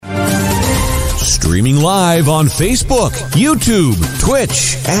Streaming live on Facebook, YouTube,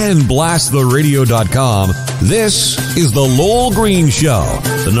 Twitch, and blasttheradio.com. This is The Lowell Green Show.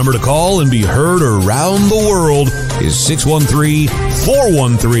 The number to call and be heard around the world is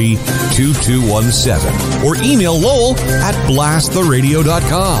 613-413-2217. Or email Lowell at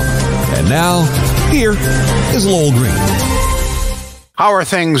blasttheradio.com. And now, here is Lowell Green. How are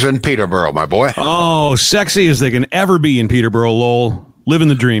things in Peterborough, my boy? Oh, sexy as they can ever be in Peterborough, Lowell. Living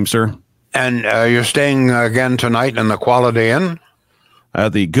the dream, sir. And you're staying again tonight in the Quality Inn?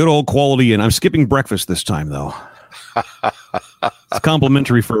 At the good old Quality Inn. I'm skipping breakfast this time, though. It's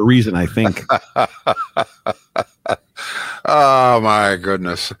complimentary for a reason, I think. Oh, my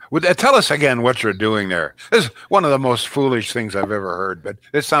goodness. Tell us again what you're doing there. This is one of the most foolish things I've ever heard, but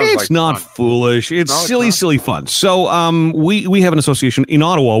it sounds like it's not fun. Foolish. It's silly fun. So we have an association in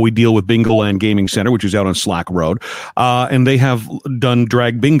Ottawa. We deal with Bingo Land Gaming Center, which is out on Slack Road, and they have done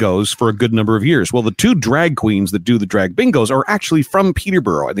drag bingos for a good number of years. Well, the two drag queens that do the drag bingos are actually from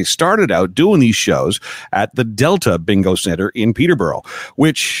Peterborough, and they started out doing these shows at the Delta Bingo Center in Peterborough,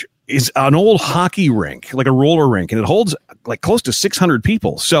 which is an old hockey rink, like a roller rink, and it holds like close to 600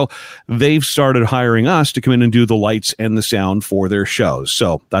 people. So they've started hiring us to come in and do the lights and the sound for their shows.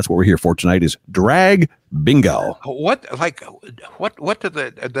 So that's what we're here for tonight is drag bingo. What do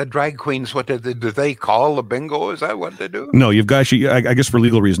the drag queens, do they call the bingo? Is that what they do? No, you've got, I guess for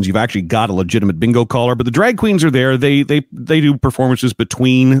legal reasons, you've actually got a legitimate bingo caller, but the drag queens are there. They do performances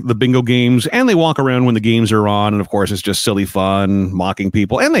between the bingo games, and they walk around when the games are on. And of course, it's just silly fun, mocking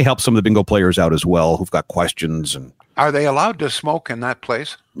people, and they help some of the bingo players out as well who've got questions. And are they allowed to smoke in that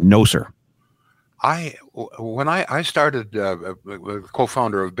place? No, sir. When I started,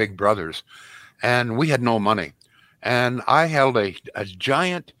 co-founder of Big Brothers, and we had no money, and I held a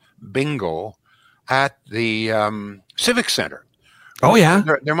giant bingo at the Civic Center. Oh yeah,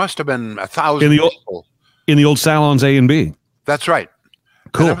 there must have been 1,000 people in the old salons A and B. That's right.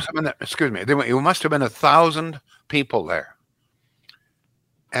 Cool. There must have been 1,000 people there,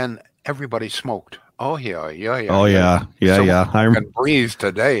 and everybody smoked. Oh yeah. I can breathe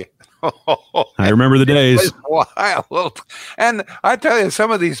today. I remember the days. Wild. And I tell you,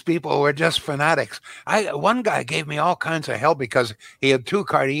 some of these people were just fanatics. One guy gave me all kinds of hell because he had two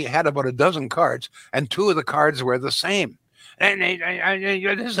cards. He had about a dozen cards, and two of the cards were the same. And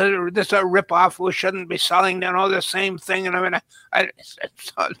this is a rip-off. We shouldn't be selling, the same thing. And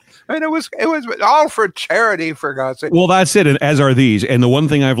it was all for charity, for God's sake. Well, that's it, and as are these. And the one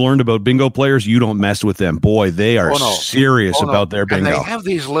thing I've learned about bingo players, you don't mess with them. Boy, they are serious about their bingo. And they have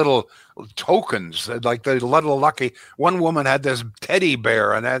these little tokens, like the little lucky. One woman had this teddy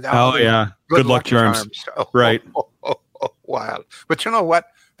bear, and good luck charms. Right. Wild. But you know what?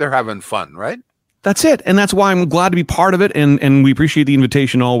 They're having fun, right? That's it, and that's why I'm glad to be part of it, and we appreciate the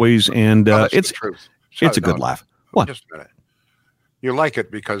invitation always. And it's a good laugh. What? Just a minute. You like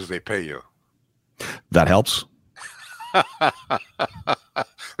it because they pay you. That helps.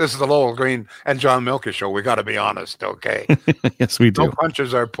 This is the Lowell Green and John Milka show. We got to be honest, okay? Yes, we do. No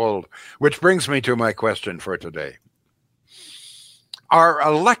punches are pulled. Which brings me to my question for today: are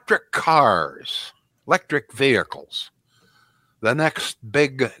electric cars, electric vehicles, the next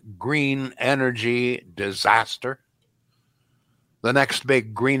big green energy disaster? The next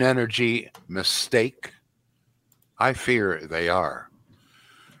big green energy mistake? I fear they are.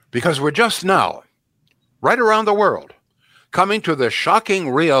 Because we're just now, right around the world, coming to the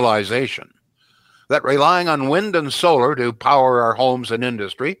shocking realization that relying on wind and solar to power our homes and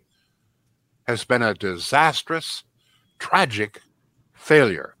industry has been a disastrous, tragic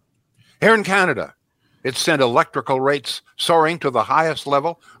failure. Here in Canada, it sent electrical rates soaring to the highest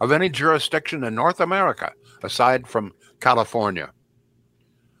level of any jurisdiction in North America, aside from California.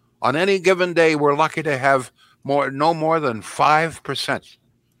 On any given day, we're lucky to have no more than 5%.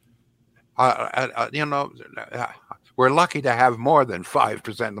 We're lucky to have more than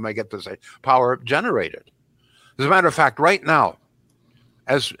 5%, let me get this, power generated. As a matter of fact, right now,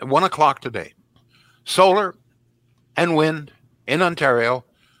 as 1 o'clock today, solar and wind in Ontario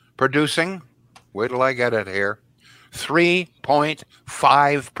producing, wait till I get it here,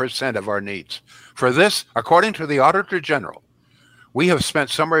 3.5% of our needs. For this, according to the Auditor General, we have spent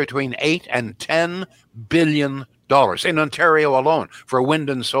somewhere between $8 and $10 billion in Ontario alone for wind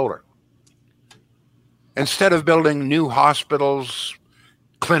and solar. Instead of building new hospitals,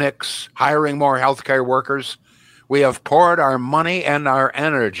 clinics, hiring more healthcare workers, we have poured our money and our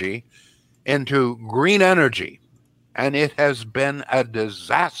energy into green energy, and it has been a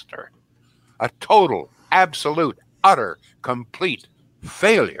disaster, a total, absolute, utter, complete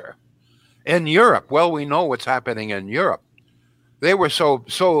failure. In Europe, well, we know what's happening in Europe. They were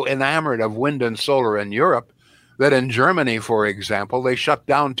so enamored of wind and solar in Europe that in Germany, for example, they shut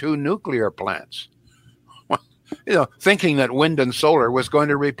down 2 nuclear plants, thinking that wind and solar was going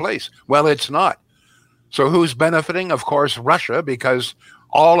to replace. Well, it's not. So who's benefiting? Of course, Russia, because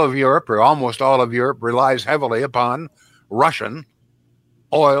all of Europe, or almost all of Europe, relies heavily upon Russian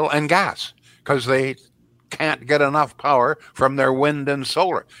oil and gas because they can't get enough power from their wind and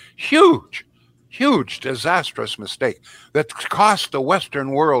solar. Huge, disastrous mistake that cost the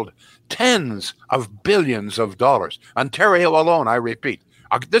Western world tens of billions of dollars. Ontario alone, I repeat,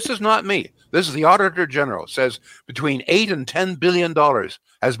 this is not me. This is the Auditor General, says between $8 and $10 billion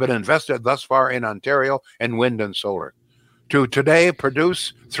has been invested thus far in Ontario in wind and solar to today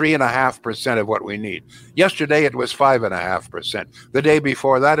produce 3.5% of what we need. Yesterday, it was 5.5%. The day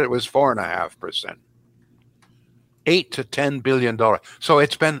before that, it was 4.5%. $8 to $10 billion. So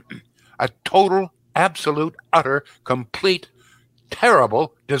it's been a total, absolute, utter, complete,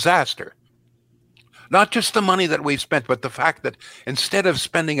 terrible disaster. Not just the money that we've spent, but the fact that instead of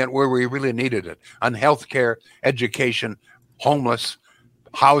spending it where we really needed it, on healthcare, education, homeless,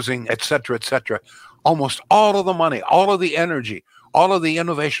 housing, etc., almost all of the money, all of the energy, all of the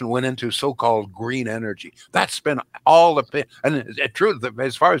innovation went into so-called green energy. That's been all the, and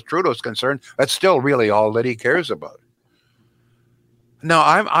as far as Trudeau's concerned, that's still really all that he cares about. Now,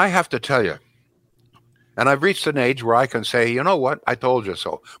 I have to tell you, and I've reached an age where I can say, you know what, I told you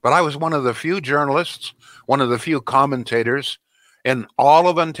so. But I was one of the few journalists, one of the few commentators in all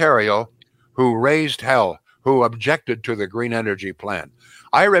of Ontario who raised hell, who objected to the green energy plan.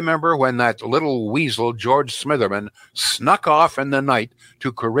 I remember when that little weasel, George Smitherman, snuck off in the night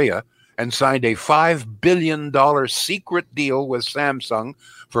to Korea and signed a $5 billion secret deal with Samsung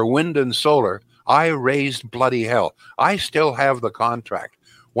for wind and solar. I raised bloody hell. I still have the contract.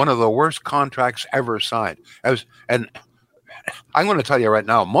 One of the worst contracts ever signed. And I'm going to tell you right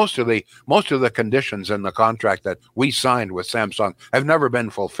now, most of the conditions in the contract that we signed with Samsung have never been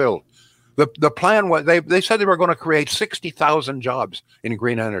fulfilled. The plan was they said they were going to create 60,000 jobs in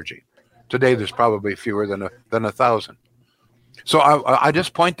green energy. Today, there's probably fewer than 1,000. So I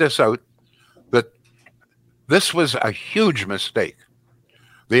just point this out, that this was a huge mistake.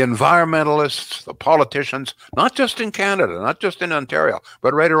 The environmentalists, the politicians, not just in Canada, not just in Ontario,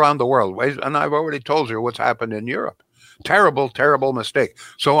 but right around the world. And I've already told you what's happened in Europe. Terrible, terrible mistake.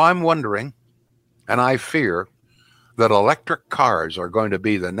 So I'm wondering, and I fear, that electric cars are going to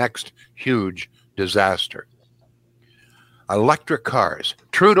be the next huge disaster. Electric cars.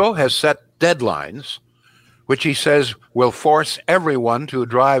 Trudeau has set deadlines, which he says will force everyone to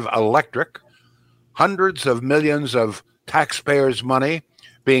drive electric. Hundreds of millions of taxpayers' money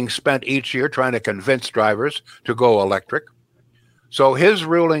being spent each year trying to convince drivers to go electric. So his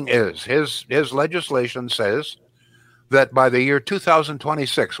ruling is, his legislation says that by the year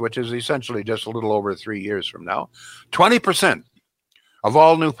 2026, which is essentially just a little over 3 years from now, 20% of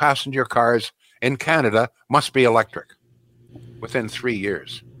all new passenger cars in Canada must be electric within 3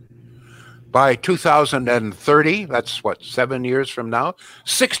 years. By 2030, that's 7 years from now,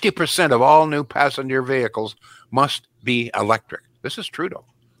 60% of all new passenger vehicles must be electric. This is Trudeau.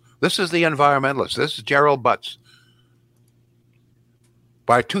 This is the environmentalist. This is Gerald Butts.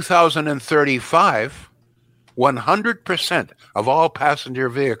 By 2035, 100% of all passenger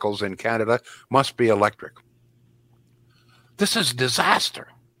vehicles in Canada must be electric. This is disaster.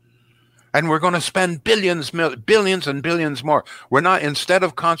 And we're going to spend billions and billions more. We're not, instead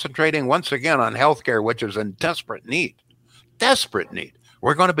of concentrating once again on healthcare, which is in desperate need,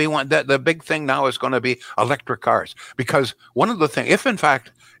 we're going to be the big thing now is going to be electric cars. Because one of the things, if in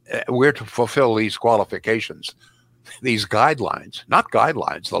fact we're to fulfill these qualifications, these guidelines, not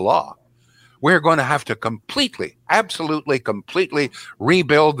guidelines, the law, we're going to have to absolutely completely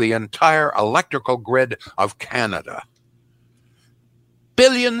rebuild the entire electrical grid of Canada.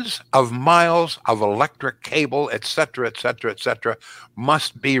 Billions of miles of electric cable, etc.,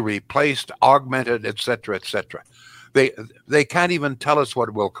 must be replaced, augmented, etc. They can't even tell us what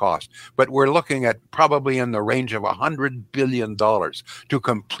it will cost, but we're looking at probably in the range of $100 billion to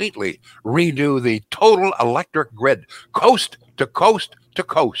completely redo the total electric grid, coast to coast to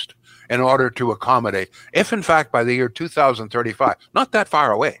coast, in order to accommodate, if in fact by the year 2035, not that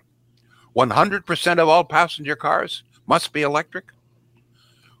far away, 100% of all passenger cars must be electric.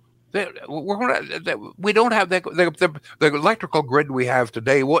 We don't have the electrical grid we have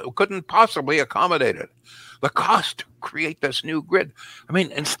today couldn't possibly accommodate it. The cost to create this new grid. I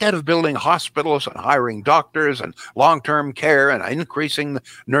mean, instead of building hospitals and hiring doctors and long-term care and increasing the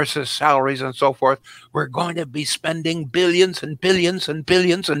nurses' salaries and so forth, we're going to be spending billions and billions and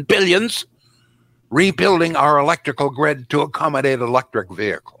billions and billions rebuilding our electrical grid to accommodate electric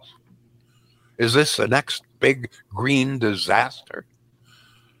vehicles. Is this the next big green disaster?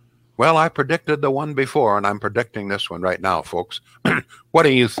 Well, I predicted the one before, and I'm predicting this one right now, folks. What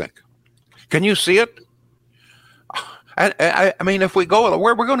do you think? Can you see it? I mean, if we go,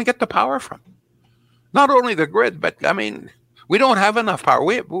 where we're going to get the power from? Not only the grid, but I mean, we don't have enough power.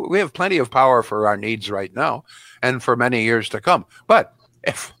 We have plenty of power for our needs right now and for many years to come. But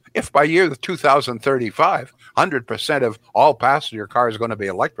if by year 2035, 100% of all passenger cars are going to be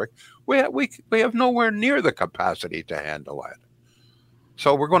electric, we have nowhere near the capacity to handle it.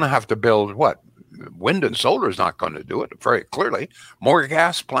 So we're going to have to build what? Wind and solar is not going to do it very clearly. More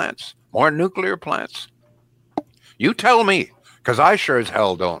gas plants, more nuclear plants. You tell me, because I sure as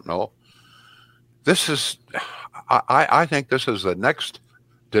hell don't know. This is, I think this is the next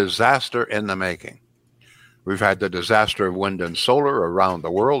disaster in the making. We've had the disaster of wind and solar around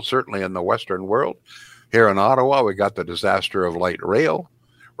the world, certainly in the Western world. Here in Ottawa, we got the disaster of light rail.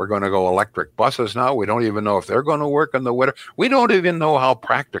 We're going to go electric buses now. We don't even know if they're going to work in the winter. We don't even know how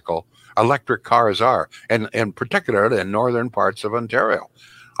practical electric cars are, and in particular in northern parts of Ontario.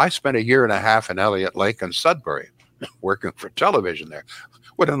 I spent a year and a half in Elliott Lake and Sudbury working for television there.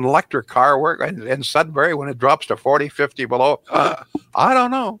 Would an electric car work in Sudbury when it drops to 40, 50 below? I don't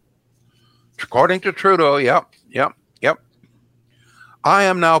know. According to Trudeau, yep. I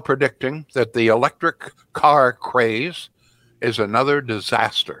am now predicting that the electric car craze is another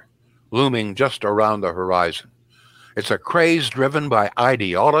disaster looming just around the horizon. It's a craze driven by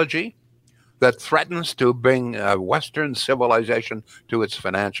ideology that threatens to bring Western civilization to its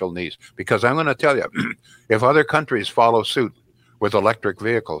financial knees. Because I'm going to tell you, if other countries follow suit with electric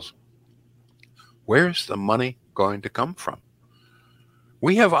vehicles, where's the money going to come from?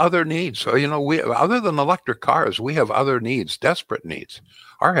 We have other needs. So, other than electric cars, we have other needs, desperate needs.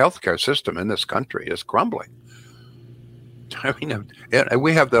 Our healthcare system in this country is crumbling. I mean,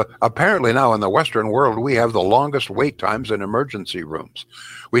 we have apparently now in the Western world, we have the longest wait times in emergency rooms.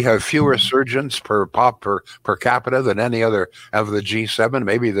 We have fewer surgeons per capita than any other of the G7,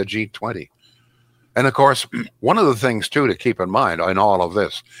 maybe the G20. And of course, one of the things too to keep in mind in all of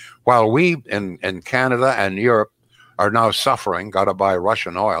this, while we in Canada and Europe are now suffering, got to buy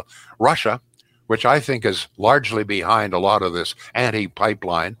Russian oil, Russia, which I think is largely behind a lot of this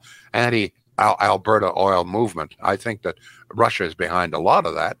anti-pipeline, Alberta oil movement. I think that Russia is behind a lot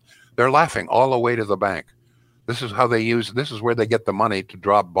of that. They're laughing all the way to the bank. This is where they get the money to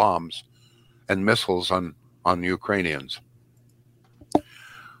drop bombs and missiles on Ukrainians.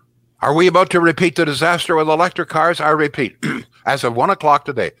 Are we about to repeat the disaster with electric cars? I repeat, as of 1 o'clock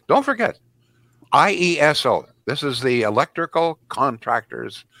today, don't forget, IESO, this is the Electrical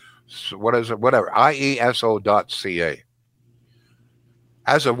Contractors, IESO.ca.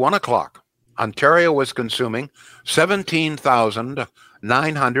 As of 1 o'clock, Ontario was consuming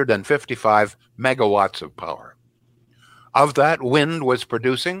 17,955 megawatts of power. Of that, wind was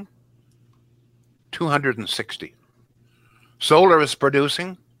producing 260. Solar is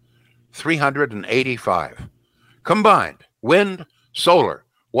producing 385. Combined, wind, solar,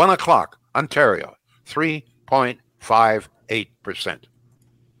 1 o'clock, Ontario, 3.58%.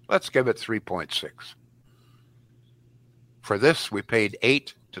 Let's give it 3.6. For this, we paid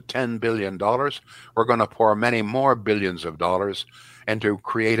 $8 to $10 billion. We're going to pour many more billions of dollars into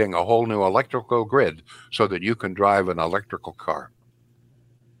creating a whole new electrical grid so that you can drive an electrical car.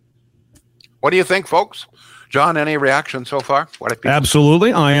 What do you think, folks? John, any reaction so far?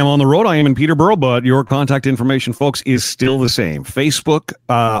 Absolutely. I am on the road. I am in Peterborough, but your contact information, folks, is still the same. Facebook,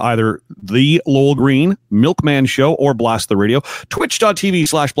 either The Lowell Green, Milkman Show, or Blast the Radio.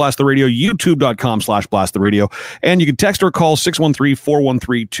 Twitch.tv/Blast the Radio, YouTube.com/Blast the Radio. And you can text or call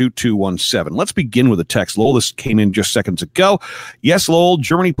 613-413-2217. Let's begin with a text. Lowell, this came in just seconds ago. Yes, Lowell,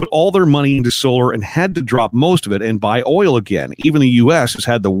 Germany put all their money into solar and had to drop most of it and buy oil again. Even the U.S. has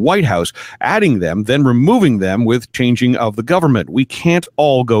had the White House adding them, then removing them with changing of the government. We can't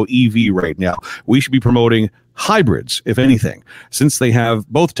all go EV right now. We should be promoting hybrids, if anything, since they have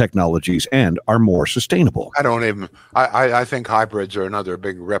both technologies and are more sustainable. I think hybrids are another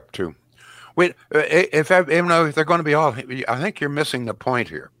big rip too. If they're going to be all, I think you're missing the point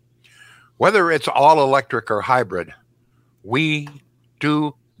here. Whether it's all electric or hybrid, we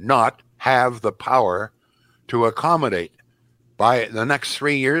do not have the power to accommodate. By the next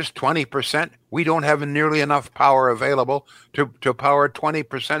 3 years, 20%, we don't have nearly enough power available to power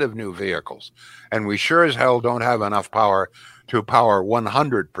 20% of new vehicles. And we sure as hell don't have enough power to power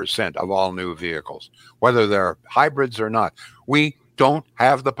 100% of all new vehicles, whether they're hybrids or not. We don't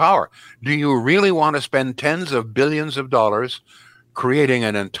have the power. Do you really want to spend tens of billions of dollars creating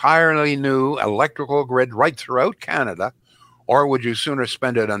an entirely new electrical grid right throughout Canada? Or would you sooner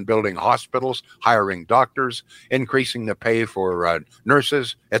spend it on building hospitals, hiring doctors, increasing the pay for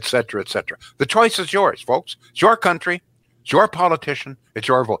nurses, et cetera, et cetera? The choice is yours, folks. It's your country. It's your politician. It's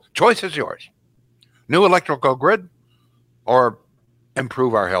your vote. Choice is yours. New electrical grid or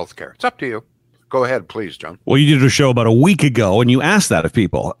improve our health care. It's up to you. Go ahead, please, John. Well, you did a show about a week ago, and you asked that of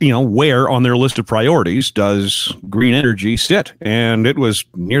people, where on their list of priorities does green energy sit? And it was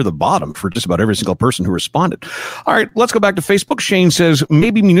near the bottom for just about every single person who responded. All right, let's go back to Facebook. Shane says,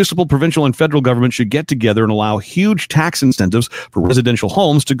 maybe municipal, provincial, and federal government should get together and allow huge tax incentives for residential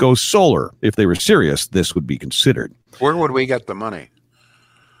homes to go solar. If they were serious, this would be considered. Where would we get the money?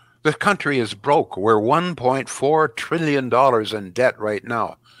 The country is broke. We're $1.4 trillion in debt right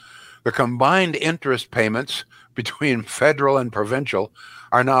now. The combined interest payments between federal and provincial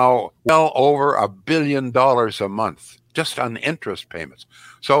are now well over $1 billion a month, just on interest payments.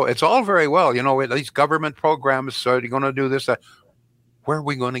 So it's all very well, these government programs, so you're going to do this. Where are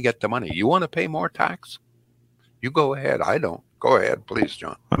we going to get the money? You want to pay more tax? You go ahead. I don't. Go ahead, please,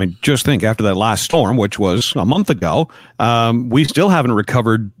 John. I mean, just think, after that last storm, which was a month ago, we still haven't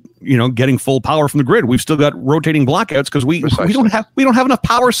recovered, getting full power from the grid. We've still got rotating blackouts because we don't have enough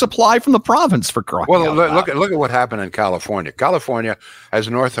power supply from the province, for crying out loud. Look at what happened in California. California has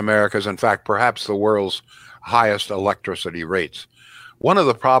North America's, in fact, perhaps the world's highest electricity rates. One of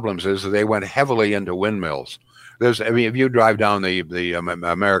the problems is that they went heavily into windmills. If you drive down the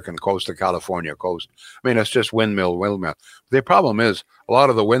American coast, the California coast, it's just windmill. The problem is a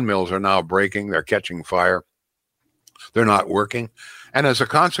lot of the windmills are now breaking. They're catching fire. They're not working. And as a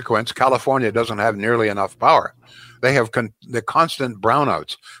consequence, California doesn't have nearly enough power. They have the constant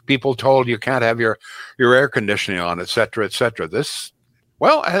brownouts. People told you can't have your air conditioning on, et cetera, et cetera.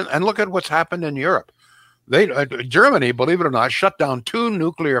 And look at what's happened in Europe. Germany, believe it or not, shut down 2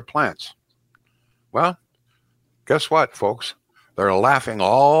 nuclear plants. Well, guess what, folks? They're laughing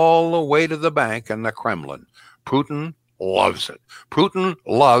all the way to the bank in the Kremlin. Putin loves it. Putin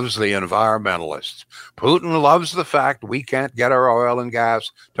loves the environmentalists. Putin loves the fact we can't get our oil and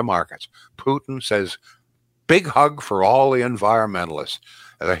gas to markets. Putin says, big hug for all the environmentalists.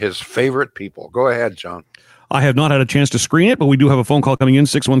 They're his favorite people. Go ahead, John. I have not had a chance to screen it, but we do have a phone call coming in,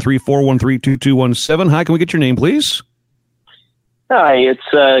 613-413-2217. Hi, can we get your name, please? Hi,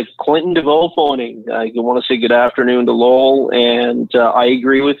 it's Clinton DeVoe phoning. I want to say good afternoon to Lowell, and I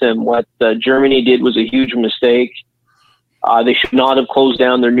agree with him. What Germany did was a huge mistake. They should not have closed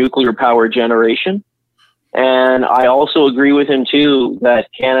down their nuclear power generation. And I also agree with him, too, that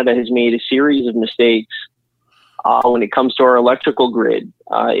Canada has made a series of mistakes when it comes to our electrical grid.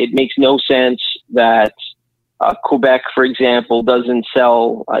 It makes no sense that Quebec, for example, doesn't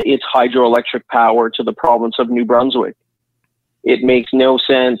sell its hydroelectric power to the province of New Brunswick. It makes no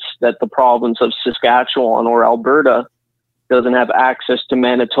sense that the province of Saskatchewan or Alberta doesn't have access to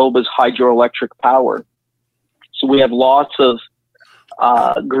Manitoba's hydroelectric power. So we have lots of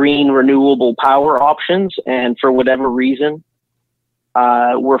green renewable power options, and for whatever reason,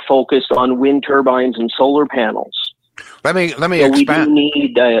 we're focused on wind turbines and solar panels. Let me expand.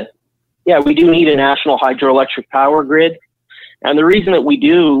 We do need a national hydroelectric power grid, and the reason that we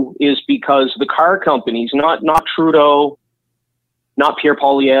do is because the car companies, not Trudeau, not Pierre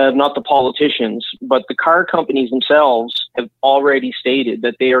Poilievre, not the politicians, but the car companies themselves have already stated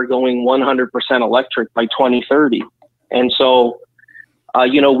that they are going 100% electric by 2030. And so,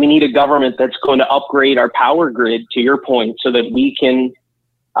 we need a government that's going to upgrade our power grid, to your point, so that we can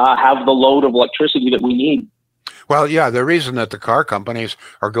have the load of electricity that we need. Well, yeah, the reason that the car companies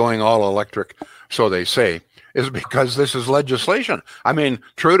are going all electric, so they say, is because this is legislation. I mean,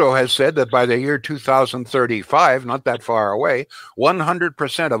 Trudeau has said that by the year 2035, not that far away,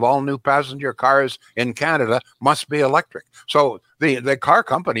 100% of all new passenger cars in Canada must be electric. So the car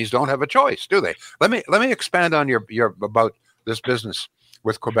companies don't have a choice, do they? Let me expand on your about this business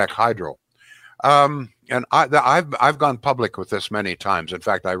with Quebec Hydro. And I've gone public with this many times. In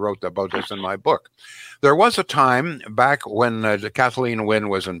fact, I wrote about this in my book. There was a time back when Kathleen Wynne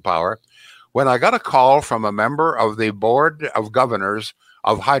was in power when I got a call from a member of the board of governors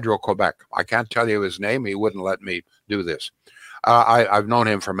of Hydro-Quebec. I can't tell you his name. He wouldn't let me do this. I've known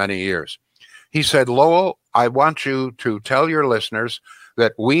him for many years. He said, Lowell, I want you to tell your listeners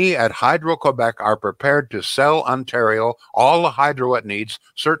that we at Hydro-Quebec are prepared to sell Ontario all the hydro it needs,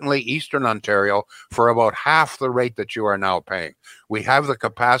 certainly Eastern Ontario, for about half the rate that you are now paying. We have the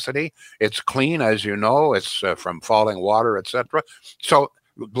capacity. It's clean, as you know. It's from falling water, etc. So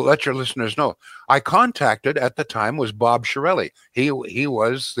let your listeners know. I contacted at the time was Bob Chiarelli. He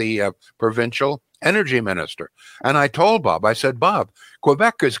was the provincial energy minister. And I told Bob, I said, Bob,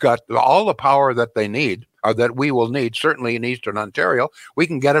 Quebec has got all the power that they need, or that we will need, certainly in Eastern Ontario. We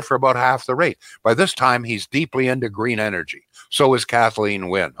can get it for about half the rate. By this time, he's deeply into green energy. So is Kathleen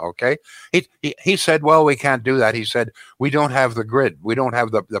Wynne, okay? He said, well, we can't do that. He said, we don't have the grid. We don't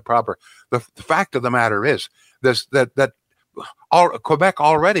have the proper... The fact of the matter is that Quebec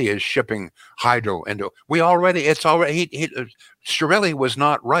already is shipping hydro into... Chiarelli was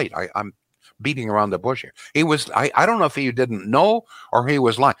not right. I'm beating around the bush here. He was, I don't know if he didn't know or he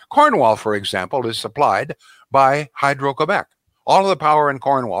was lying. Cornwall, for example, is supplied by Hydro-Quebec. All of the power in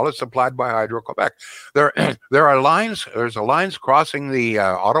Cornwall is supplied by Hydro-Quebec. There are lines, there's lines crossing the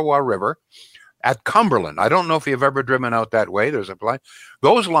Ottawa River at Cumberland. I don't know if you've ever driven out that way. There's a line.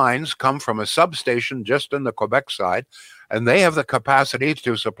 Those lines come from a substation just in the Quebec side, and they have the capacity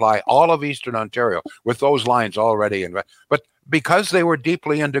to supply all of Eastern Ontario with those lines already in. But because they were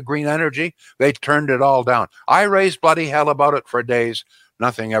deeply into green energy, they turned it all down. I raised bloody hell about it for days.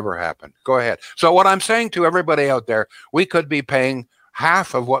 Nothing ever happened. Go ahead. So what I'm saying to everybody out there, we could be paying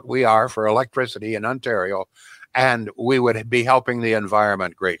half of what we are for electricity in Ontario, and we would be helping the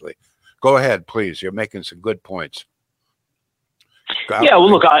environment greatly. Go ahead, please. You're making some good points. Yeah, well,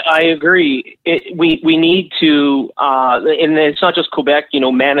 look, I agree. We need to, and it's not just Quebec. You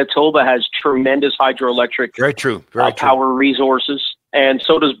know, Manitoba has tremendous hydroelectric very true. Power resources, and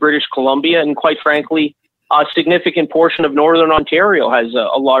so does British Columbia. And quite frankly, a significant portion of Northern Ontario has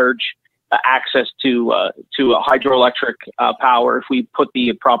a large access to hydroelectric power if we put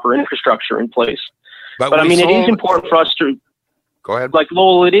the proper infrastructure in place. But I mean, it is important for us to... Go ahead. Like,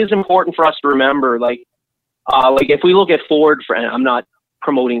 Lowell, it is important for us to remember, like if we look at Ford, I'm not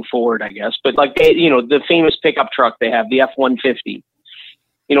promoting Ford, I guess, but like, the famous pickup truck they have, the F-150,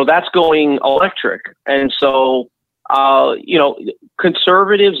 that's going electric. And so,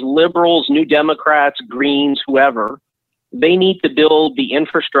 conservatives, liberals, New Democrats, Greens, whoever, they need to build the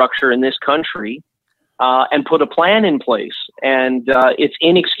infrastructure in this country and put a plan in place. And it's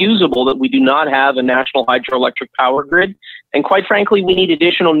inexcusable that we do not have a national hydroelectric power grid. And quite frankly, we need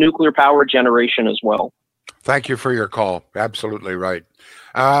additional nuclear power generation as well. Thank you for your call. Absolutely right.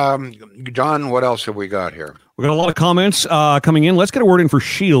 John, what else have we got here? We've got a lot of comments coming in. Let's get a word in for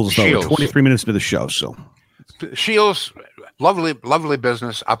Shields, though. Shields. 23 minutes into the show. So Shields, lovely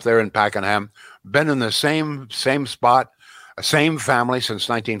business up there in Pakenham. Been in the same spot, same family since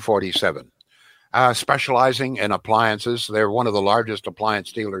 1947. Specializing in appliances. They're one of the largest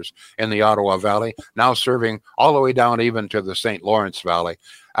appliance dealers in the Ottawa Valley, now serving all the way down even to the St. Lawrence Valley.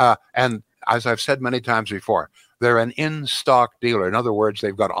 And as I've said many times before, they're an in-stock dealer. In other words,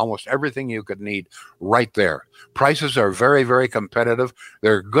 they've got almost everything you could need right there. Prices are very, very competitive.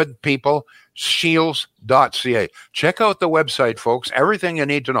 They're good people. Shields.ca. Check out the website, folks. Everything you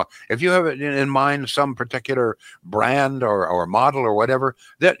need to know. If you have in mind some particular brand or model or whatever,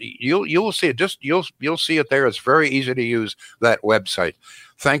 that you'll see it. You'll see it there. It's very easy to use that website.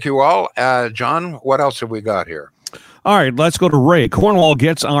 Thank you all. John, what else have we got here? All right, let's go to Ray. Cornwall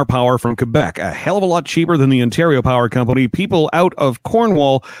gets our power from Quebec, a hell of a lot cheaper than the Ontario Power Company. People out of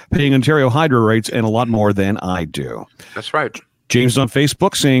Cornwall paying Ontario hydro rates and a lot more than I do. That's right. James on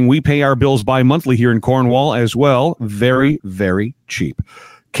Facebook saying we pay our bills bi-monthly here in Cornwall as well. Very, very cheap.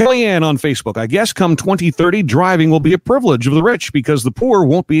 Kellyanne on Facebook, I guess come 2030, driving will be a privilege of the rich because the poor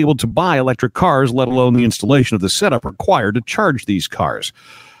won't be able to buy electric cars, let alone the installation of the setup required to charge these cars.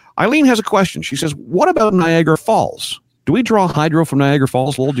 Eileen has a question. She says, what about Niagara Falls? Do we draw hydro from Niagara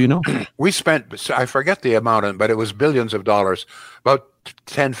Falls, Lowell? Do you know? We spent, I forget the amount, but it was billions of dollars, about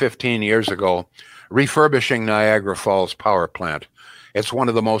 10, 15 years ago, refurbishing Niagara Falls power plant. It's one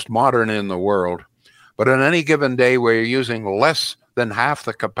of the most modern in the world. But on any given day, we're using less than half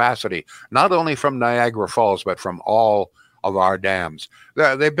the capacity, not only from Niagara Falls, but from all of our dams.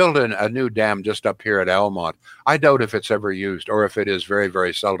 They built a new dam just up here at Elmont. I doubt if it's ever used, or if it is, very,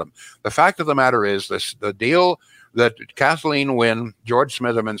 very seldom. The fact of the matter is the deal that Kathleen Wynne, George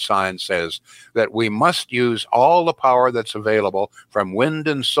Smitherman signed says that we must use all the power that's available from wind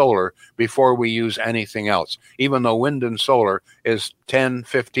and solar before we use anything else, even though wind and solar is 10,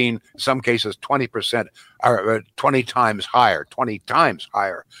 15, in some cases 20%, or 20 times higher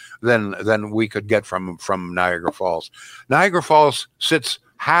than we could get from Niagara Falls. Niagara Falls sits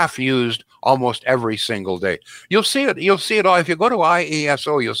half used almost every single day. You'll see it all. If you go to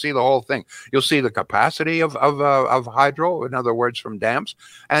IESO, you'll see the whole thing. You'll see the capacity of hydro, in other words, from dams,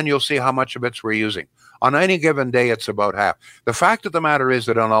 and you'll see how much of it's we're using. On any given day, it's about half. The fact of the matter is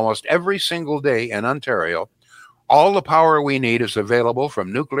that on almost every single day in Ontario, all the power we need is available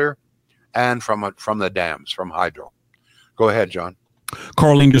from nuclear and from the dams, from hydro. Go ahead, John.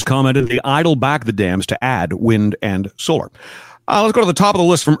 Carlene just commented, they idle back the dams to add wind and solar. Let's go to the top of the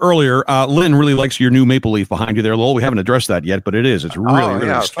list from earlier. Lynn really likes your new maple leaf behind you there, Lowell. We haven't addressed that yet, but it is. It's really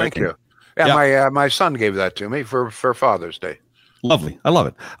yeah, striking. Thank you. Yeah, my son gave that to me for Father's Day. Lovely. I love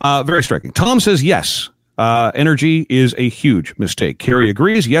it. Very striking. Tom says yes. Energy is a huge mistake. Kerry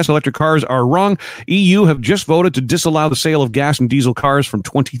agrees. Yes, electric cars are wrong. EU have just voted to disallow the sale of gas and diesel cars from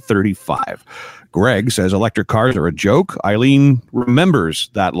 2035. Greg says electric cars are a joke. Eileen remembers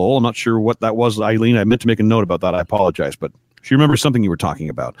that, Lowell. I'm not sure what that was, Eileen. I meant to make a note about that. I apologize, but she remembers something you were talking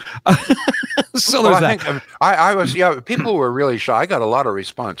about. So there's that. I was, people were really shy. I got a lot of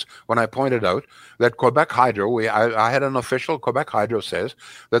response when I pointed out that Quebec Hydro, I had an official, Quebec Hydro says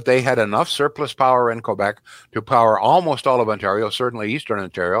that they had enough surplus power in Quebec to power almost all of Ontario, certainly Eastern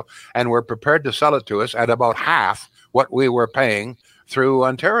Ontario, and were prepared to sell it to us at about half what we were paying through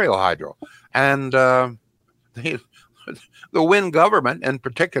Ontario Hydro. And the Wynne government, in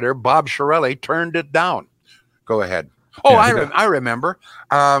particular, Bob Shirelli, turned it down. Go ahead. Oh, I remember.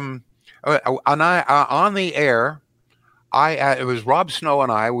 On the air, it was Rob Snow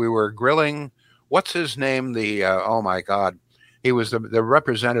and I. We were grilling. What's his name? Oh my God, he was the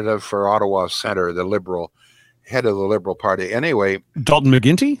representative for Ottawa Centre, the Liberal head of the Liberal Party. Anyway, Dalton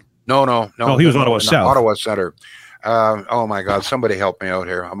McGuinty. No. He was Ottawa South. Ottawa Centre. Oh my God, somebody help me out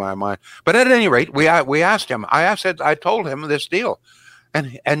here on my mind. But at any rate, we asked him. I told him this deal.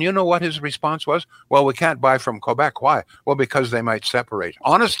 And you know what his response was? Well, we can't buy from Quebec. Why? Well, because they might separate.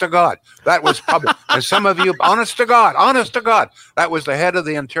 Honest to God, that was public. And some of you, honest to God, that was the head of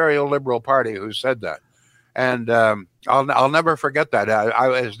the Ontario Liberal Party who said that. And I'll never forget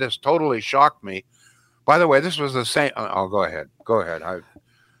that. This totally shocked me. By the way, this was the same. Oh, go ahead.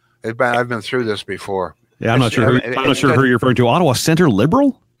 I've been through this before. Yeah, I'm not sure who you're referring to. Ottawa Centre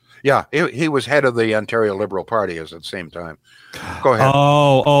Liberal? Yeah, he was head of the Ontario Liberal Party at the same time. Go ahead.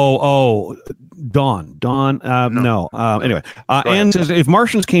 Don. No. Anyway, Anne says, if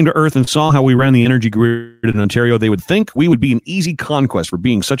Martians came to Earth and saw how we ran the energy grid in Ontario, they would think we would be an easy conquest for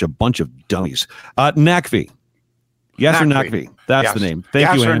being such a bunch of dummies. NACV. Yasser Naqvi. That's the name.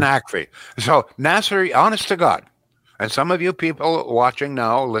 Thank you, Yasser Anne. Naqvi. So, Nasser, honest to God, and some of you people watching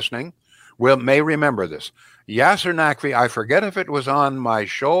now, listening, may remember this. Yasser Naqvi, I forget if it was on my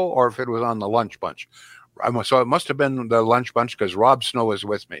show or if it was on the Lunch Bunch. So it must have been the Lunch Bunch because Rob Snow was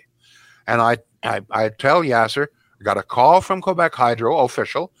with me. And I tell Yasser, I got a call from Quebec Hydro,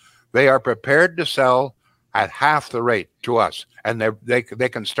 official. They are prepared to sell at half the rate to us. And they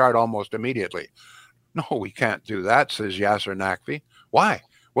can start almost immediately. No, we can't do that, says Yasser Naqvi. Why?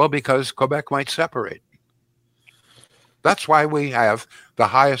 Well, because Quebec might separate. That's why we have the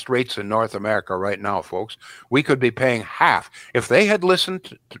highest rates in North America right now, folks. We could be paying half. If they had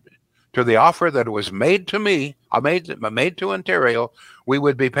listened to the offer that was made to me, made to Ontario, we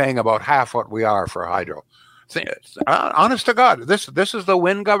would be paying about half what we are for hydro. Honest to God, this is the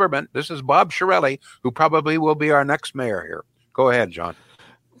Wynne government. This is Bob Shirelli, who probably will be our next mayor here. Go ahead, John.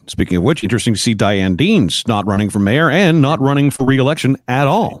 Speaking of which, interesting to see Diane Deans not running for mayor and not running for re-election at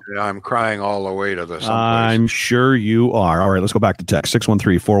all. Yeah, I'm crying all the way to this. I'm sure you are. All right, let's go back to text,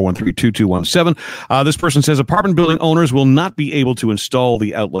 613-413-2217. This person says apartment building owners will not be able to install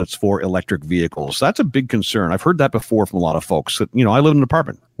the outlets for electric vehicles. That's a big concern. I've heard that before from a lot of folks. That, I live in an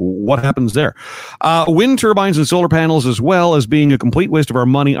apartment. What happens there? Wind turbines and solar panels, as well as being a complete waste of our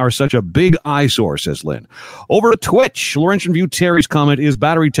money, are such a big eyesore, says Lynn. Over to Twitch, Laurentian View Terry's comment is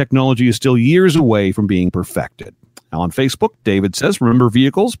battery technology is still years away from being perfected. Now on Facebook, David says, remember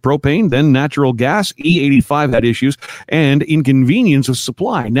vehicles, propane, then natural gas, E85 had issues, and inconvenience of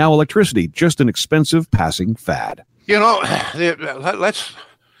supply. Now electricity, just an expensive passing fad. Let's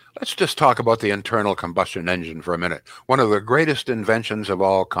just talk about the internal combustion engine for a minute. One of the greatest inventions of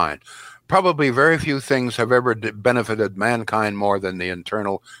all kind. Probably very few things have ever benefited mankind more than the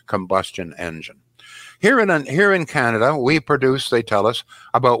internal combustion engine. Here in Canada, we produce, they tell us,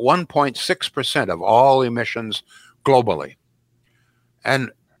 about 1.6% of all emissions globally.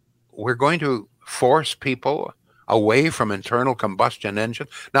 And we're going to force people away from internal combustion engines.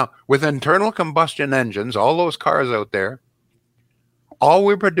 Now, with internal combustion engines, all those cars out there, all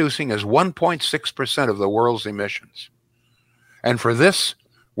we're producing is 1.6% of the world's emissions. And for this,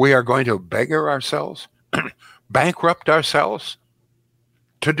 we are going to beggar ourselves, bankrupt ourselves,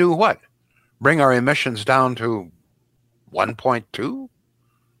 to do what? Bring our emissions down to 1.2,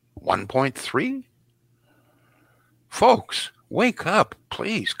 1.3? Folks, wake up,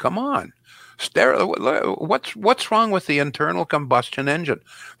 please, come on. What's wrong with the internal combustion engine?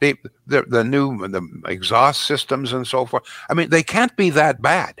 The exhaust systems and so forth. I mean, they can't be that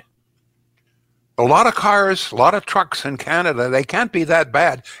bad. A lot of cars, a lot of trucks in Canada, they can't be that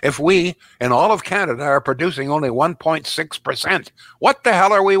bad if we, in all of Canada, are producing only 1.6%. What the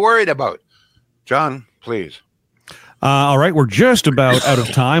hell are we worried about? John, please. All right, we're just about out of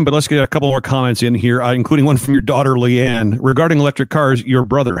time, but let's get a couple more comments in here, including one from your daughter, Leanne. Regarding electric cars, your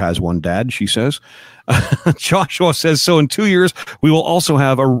brother has one, Dad, she says. Joshua says, so in 2 years, we will also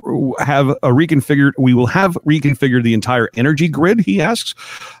have reconfigured the entire energy grid, he asks.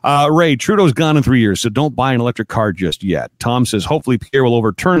 Ray, Trudeau's gone in 3 years, so don't buy an electric car just yet. Tom says, hopefully Pierre will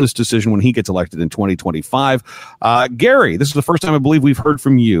overturn this decision when he gets elected in 2025. Gary, this is the first time I believe we've heard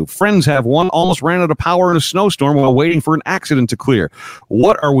from you. Friends have one almost ran out of power in a snowstorm while waiting for an accident to clear.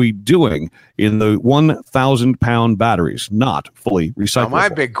 What are we doing in the 1,000-pound batteries? Not fully recyclable. Now, my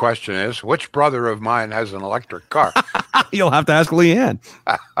big question is, which brother of mine has an electric car? You'll have to ask Leanne.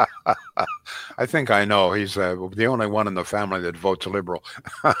 I think I know. He's the only one in the family that votes Liberal.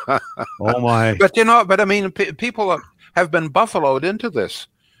 Oh, my. But, I mean, people have been buffaloed into this.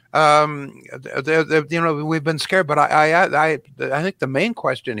 We've been scared. But I think the main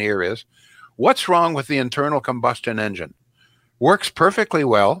question here is, what's wrong with the internal combustion engine? Works perfectly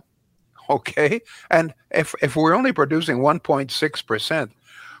well. Okay, and if we're only producing 1.6%,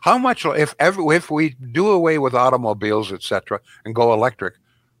 how much if we do away with automobiles, etc., and go electric,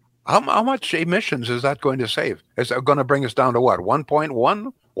 how much emissions is that going to save? Is it going to bring us down to what,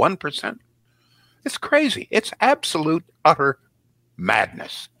 1.1%? It's crazy. It's absolute utter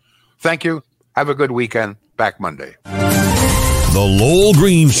madness. Thank you. Have a good weekend. Back Monday. The Lowell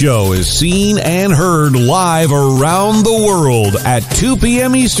Green Show is seen and heard live around the world at 2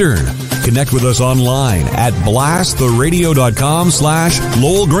 p.m. Eastern. Connect with us online at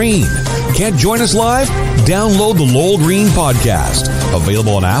blasttheradio.com/Lowell Green. Can't join us live? Download the Lowell Green podcast.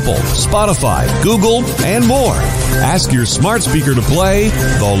 Available on Apple, Spotify, Google, and more. Ask your smart speaker to play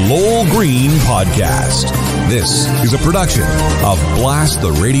the Lowell Green podcast. This is a production of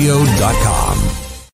blasttheradio.com.